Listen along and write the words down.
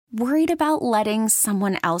Worried about letting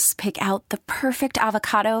someone else pick out the perfect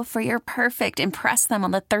avocado for your perfect impress them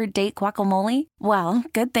on the third date guacamole? Well,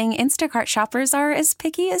 good thing Instacart shoppers are as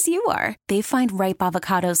picky as you are. They find ripe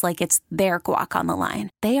avocados like it's their guac on the line.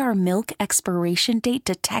 They are milk expiration date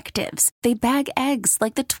detectives. They bag eggs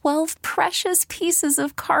like the 12 precious pieces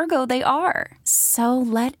of cargo they are. So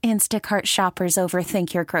let Instacart shoppers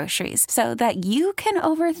overthink your groceries so that you can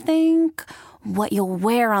overthink what you'll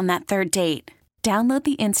wear on that third date. Download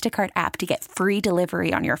the Instacart app to get free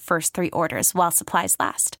delivery on your first 3 orders while supplies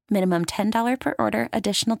last. Minimum $10 per order.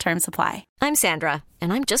 Additional terms apply. I'm Sandra,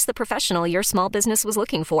 and I'm just the professional your small business was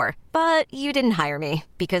looking for. But you didn't hire me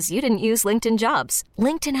because you didn't use LinkedIn Jobs.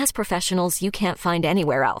 LinkedIn has professionals you can't find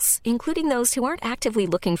anywhere else, including those who aren't actively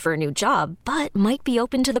looking for a new job, but might be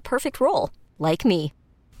open to the perfect role, like me.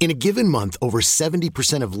 In a given month, over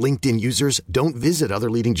 70% of LinkedIn users don't visit other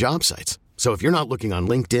leading job sites. So if you're not looking on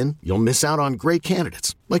LinkedIn, you'll miss out on great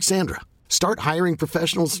candidates like Sandra. Start hiring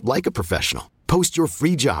professionals like a professional. Post your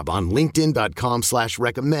free job on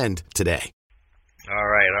linkedin.com/recommend today. All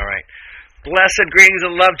right. Blessed greetings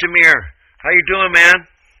and love, Jameer. How you doing, man?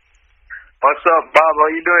 What's up, Bob? How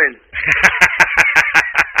you doing?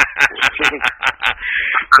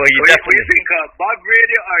 Well, you what definitely... do you think of Bob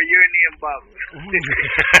Radio or your name, Bob?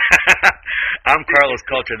 I'm Carlos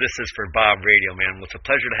Culture. This is for Bob Radio, man. Well, it's a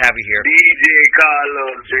pleasure to have you here. DJ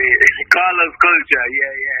Carlos. Carlos Culture.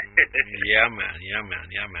 Yeah, man.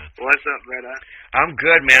 What's up, brother? I'm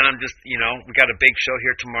good, man. I'm just, we got a big show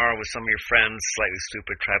here tomorrow with some of your friends, Slightly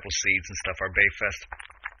Stupid, Tribal Seeds and stuff, our Bayfest.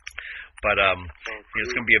 But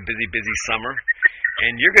it's going to be a busy summer.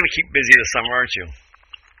 And you're going to keep busy this summer, aren't you?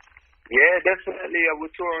 Yeah, definitely.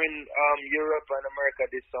 We're touring Europe and America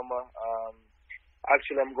this summer.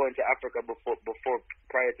 Actually, I'm going to Africa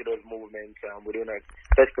prior to those movements. We're doing a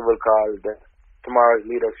festival called Tomorrow's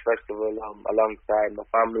Leaders Festival alongside my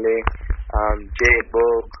family, Jade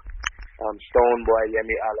Bug, Stoneboy,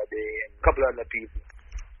 Yemi Alade, and a couple other people.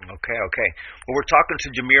 Okay. Well, we're talking to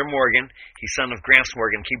Jameer Morgan. He's son of Gramps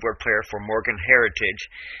Morgan, keyboard player for Morgan Heritage.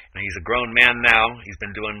 And he's a grown man now. He's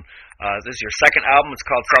been doing, this is your second album. It's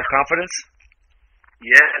called Self-Confidence?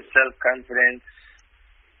 Yeah, Self-Confidence.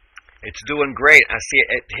 It's doing great. I see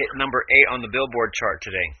it hit number 8 on the Billboard chart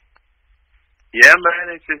today. Yeah,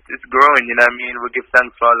 man, it's growing, you know what I mean? We give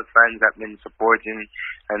thanks to all the fans that have been supporting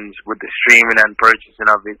and with the streaming and purchasing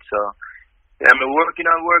of it, so... Yeah, we're working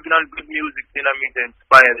on good music, you know what I mean, to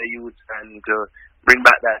inspire the youth and to bring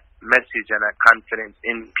back that message and that confidence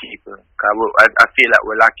in people. I feel that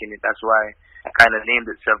we're lacking it. That's why I kind of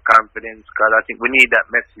named it Self-Confidence, because I think we need that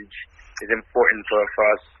message. It's important for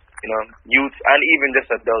us, youth and even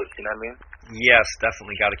just adults, you know what I mean? Yes,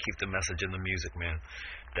 definitely got to keep the message in the music, man.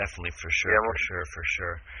 Definitely, for sure, yeah, for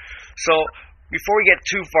sure. So, before we get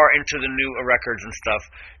too far into the new records and stuff,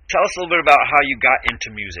 tell us a little bit about how you got into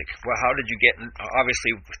music. Well, how did you get in,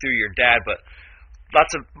 obviously through your dad, but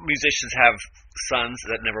lots of musicians have sons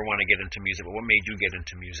that never want to get into music, but what made you get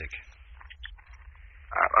into music?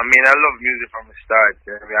 I mean, I love music from the start.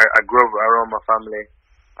 I grew up around my family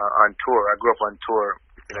on tour. I grew up on tour.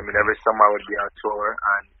 Every summer I would be on tour,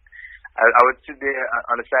 and I would sit there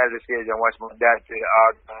on the side of the stage and watch my dad play the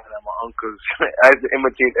organ and my uncles. I had to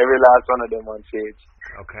imitate every last one of them on stage.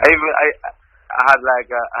 Okay. I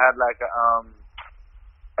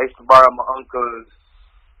used to borrow my uncle's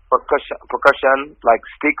percussion like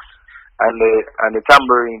sticks and the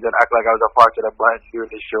tambourines and act like I was a part of the band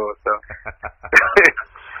during the show. So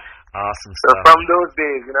awesome stuff. So from those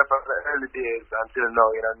days, from the early days until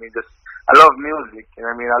now, I love music. I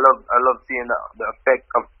love seeing the effect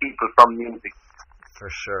of people from music. For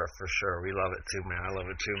sure. We love it too, man. I love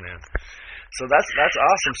it too, man. So that's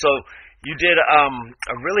awesome. So you did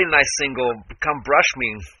a really nice single, "Come Brush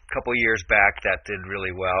Me," a couple years back that did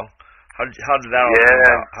really well. How did that all come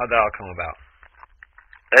about? How did that all come about?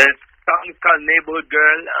 The song is called "Neighborhood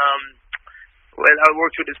Girl." Well, I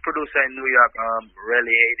worked with this producer in New York,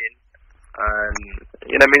 Relly Hayden. And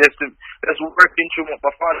that's working through my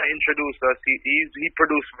father introduced us. He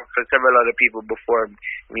produced for several other people before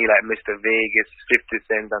me, like Mr. Vegas, 50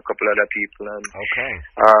 Cent, and a couple other people. And okay.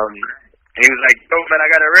 He was like, "Yo, man, I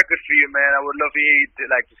got a record for you, man. I would love for you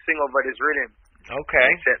to sing over this rhythm." Okay.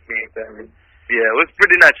 He sent me. Yeah, it was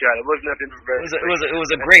pretty natural. It was nothing very. It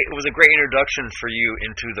was a great introduction for you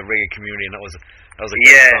into the reggae community, and that was a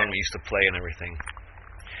great song we used to play and everything.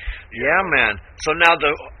 Yeah, man. So now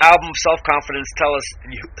the album Self-Confidence, tell us,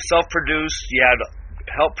 you self-produced, you had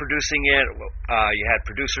help producing it, you had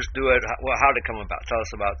producers do it. How did it come about? Tell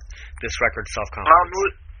us about this record,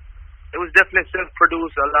 Self-Confidence. It was definitely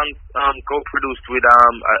self-produced, co-produced with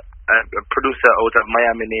a producer out of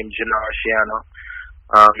Miami named Jannar Shiano.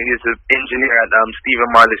 He's an engineer at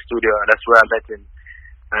Stephen Marley's studio. That's where I met him.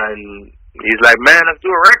 And he's like, man, let's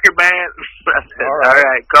do a record, man. I said, all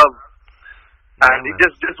right, come. And he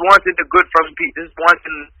just wanted the good from people, just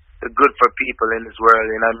wanting the good for people in this world,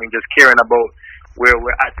 you know what I mean? Just caring about where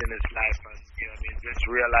we're at in this life, and, you know what I mean? Just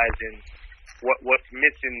realizing what's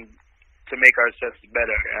missing to make ourselves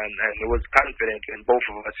better. And it was confident in both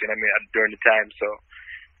of us, you know what I mean, during the time. So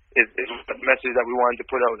it's a message that we wanted to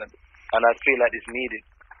put out, and I feel like it's needed.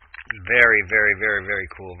 Very, very, very, very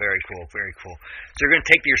cool. Very cool. Very cool. So you're going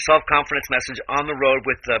to take your self-confidence message on the road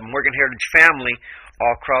with the Morgan Heritage family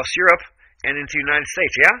all across Europe and into the United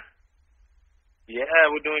States, yeah? Yeah,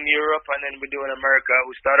 we're doing Europe, and then we're doing America.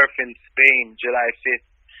 We start off in Spain, July 5th.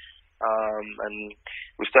 And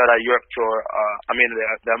we start our Europe tour,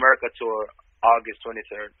 the America tour, August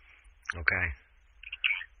 23rd. Okay.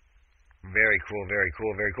 Very cool, very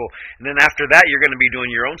cool, very cool. And then after that, you're going to be doing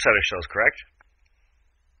your own set of shows, correct?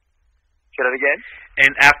 Say that again?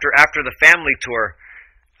 And after the family tour,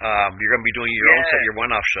 you're going to be doing your own set, your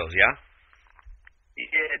one-off shows, yeah?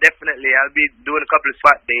 Yeah, definitely. I'll be doing a couple of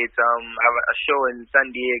spot dates. I have a show in San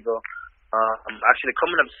Diego. Actually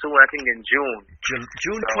coming up soon, I think in June.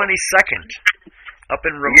 June 22nd, up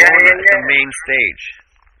in Ramona at the main stage.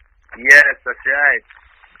 Yes, that's right.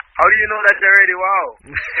 How do you know that already? Wow.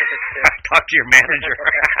 Talk to your manager.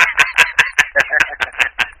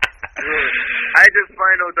 I just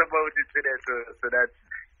find out about it today, so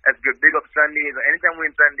that's good. Big up San Diego. Anytime we're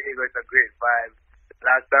in San Diego, it's a great vibe.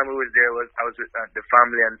 Last time we was there, I was with the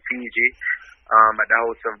family in Fiji, at the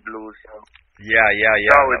House of Blues. So. Yeah.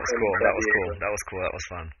 That was cool. That was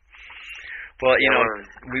fun. Well, you know,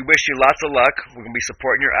 we wish you lots of luck. We're gonna be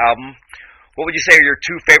supporting your album. What would you say are your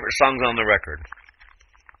two favorite songs on the record?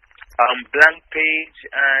 Blank Page,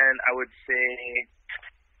 and I would say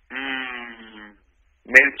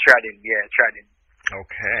maybe Trodden. Yeah, Trodden.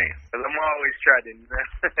 Okay. Because I'm always trodden.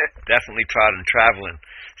 Definitely trodden, traveling,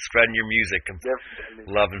 spreading your music, and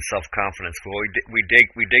love and self-confidence. Well, we dig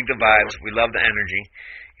the vibes. We love the energy.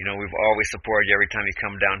 You know, we've always supported you. Every time you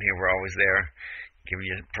come down here, we're always there, giving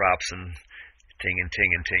you props and ting and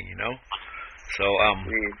ting and ting. You know. So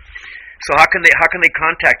so how can they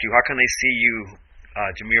contact you? How can they see you,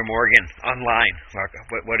 Jameer Morgan, online?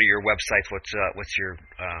 What are your websites? What's your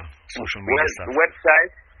social media stuff?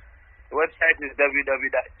 The website is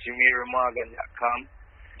www.jameermorgan.com,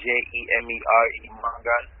 JEMERE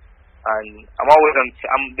Morgan, and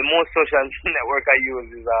the most social network I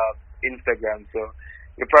use is Instagram. So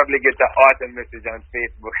you probably get the autumn message on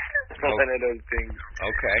Facebook, one of those things.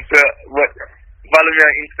 Okay. So follow me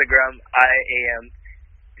on Instagram,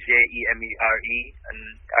 IAMJEMERE, and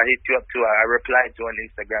I hit you up too. I reply to on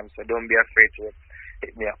Instagram, so don't be afraid to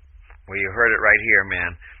hit me up. Well, you heard it right here,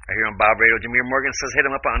 man. Right here on Bob Radio. Jameer Morgan says hit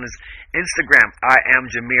him up on his Instagram. I am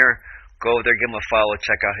Jameer. Go there, give him a follow,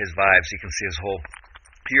 check out his vibes. You can see his whole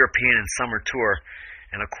European and summer tour.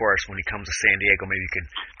 And, of course, when he comes to San Diego, maybe you could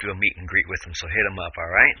do a meet and greet with him. So hit him up,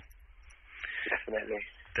 all right?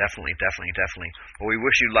 Definitely. Definitely. Well, we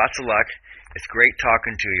wish you lots of luck. It's great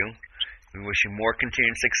talking to you. We wish you more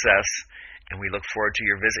continued success. And we look forward to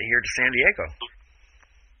your visit here to San Diego.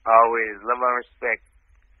 Always. Love and respect.